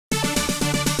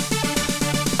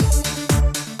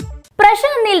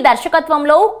నీల్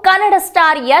దర్శకత్వంలో కన్నడ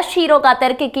స్టార్ యష్ హీరోగా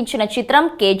తెరకెక్కించిన చిత్రం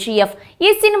కేజీఎఫ్. ఈ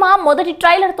సినిమా మొదటి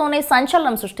ట్రైలర్ తోనే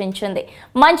సంచలనం సృష్టించింది.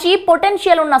 మంచి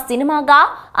పొటెన్షియల్ ఉన్న సినిమాగా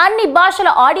అన్ని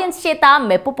భాషల ఆడియన్స్ చేత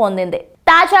మెప్పు పొందింది.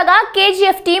 తాజాగా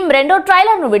కేజీఎఫ్ టీం రెండో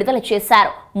ట్రైలర్ ను విడుదల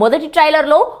చేశారు. మొదటి ట్రైలర్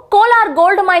లో కోలార్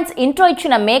గోల్డ్ మైన్స్ ఇంట్రో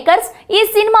ఇచ్చిన మేకర్స్ ఈ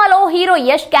సినిమాలో హీరో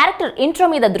యష్ క్యారెక్టర్ ఇంట్రో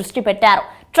మీద దృష్టి పెట్టారు.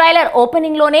 ట్రైలర్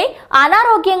ఓపెనింగ్ లోనే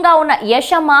అనారోగ్యంగా ఉన్న యష్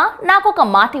అమ్మ నాకొక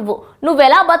మాట ఇవ్వు,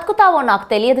 నువ్వెలా బతుకుతావో నాకు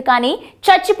తెలియదు కానీ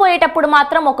చచ్చిపోయేటప్పుడు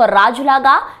మాత్రం ఒక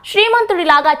రాజులాగా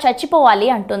శ్రీమంతుడిలాగా చచ్చిపోవాలి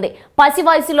అంటుంది. పసి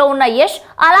వయసులో ఉన్న యష్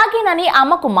అలాగేనని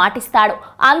అమ్మకు మాటిస్తాడు.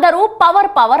 అందరూ పవర్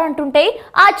పవర్ అంటుంటే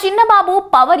ఆ చిన్న బాబు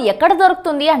పవర్ ఎక్కడ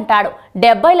దొరుకుతుంది అంటాడు.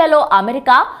 70లలో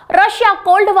అమెరికా రష్యా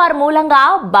కోల్డ్ వార్ మూలంగా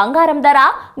బంగారం ధర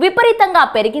విపరీతంగా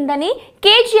పెరిగిందని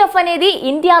కేజీఎఫ్ అనేది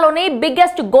ఇండియాలోనే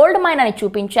బిగ్గెస్ట్ గోల్డ్ మైన్ అని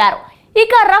చూపించారు.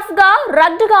 ఇక రఫ్ గా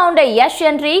రగ్డ్ గా ఉండే యష్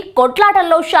ఎంట్రీ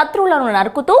కొట్లాటల్లో శత్రువులను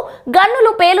నరుకుతూ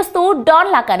గన్నులు పేలుస్తూ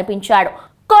డాన్ లా కనిపించాడు.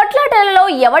 కొట్లాటలలో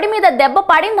ఎవడి మీద దెబ్బ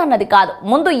పడిందన్నది కాదు,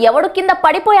 ముందు ఎవడు కింద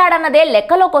పడిపోయాడన్నదే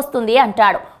లెక్కలోకి వస్తుంది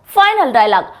అంటాడు. ఫైనల్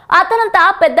డైలాగ్, అతనంతా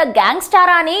పెద్ద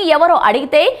గ్యాంగ్స్టారా అని ఎవరో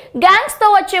అడిగితే గ్యాంగ్స్ తో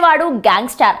వచ్చేవాడు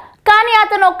గ్యాంగ్స్టార్, కానీ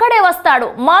అతను ఒక్కడే వస్తాడు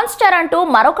మాన్స్టర్ అంటూ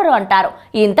మరొకరు అంటారు.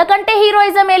 ఇంతకంటే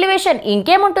హీరోయిజం ఎలివేషన్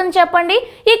ఇంకేముంటుంది చెప్పండి.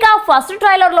 ఇక ఫస్ట్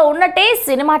ట్రైలర్ లో ఉన్నట్టే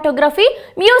సినిమాటోగ్రఫీ,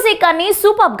 మ్యూజిక్ అన్ని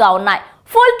సూపర్ గా ఉన్నాయి.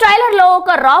 ఫుల్ ట్రైలర్ లో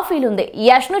ఒక రా ఫీల్ ఉంది.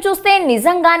 యష్ ను చూస్తే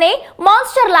నిజంగానే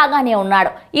మాన్స్టర్ లాగానే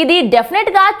ఉన్నాడు. ఇది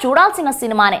డెఫినెట్ గా చూడాల్సిన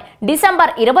సినిమానే.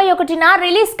 డిసెంబర్ 21న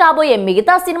రిలీజ్ కాబోయే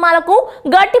మిగతా సినిమాలకు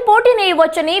గట్టి పోటీని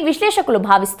ఇవ్వొచ్చని విశ్లేషకులు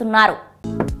భావిస్తున్నారు.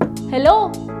 హలో,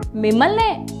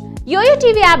 మిమ్మల్నే యోయో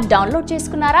టీవీ యాప్ డౌన్లోడ్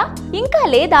చేసుకున్నారా? ఇంకా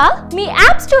లేదా? మీ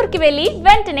యాప్ స్టోర్ కి వెళ్ళి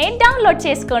వెంటనే డౌన్లోడ్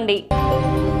చేసుకోండి.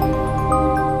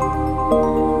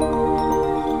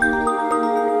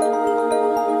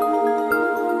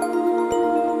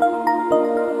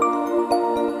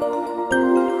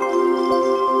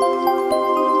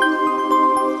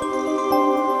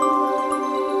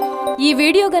 ఈ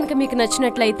వీడియో గనుక మీకు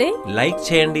నచ్చినట్లయితే లైక్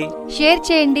చేయండి, షేర్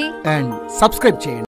చేయండి అండ్ సబ్స్క్రైబ్ చేయండి.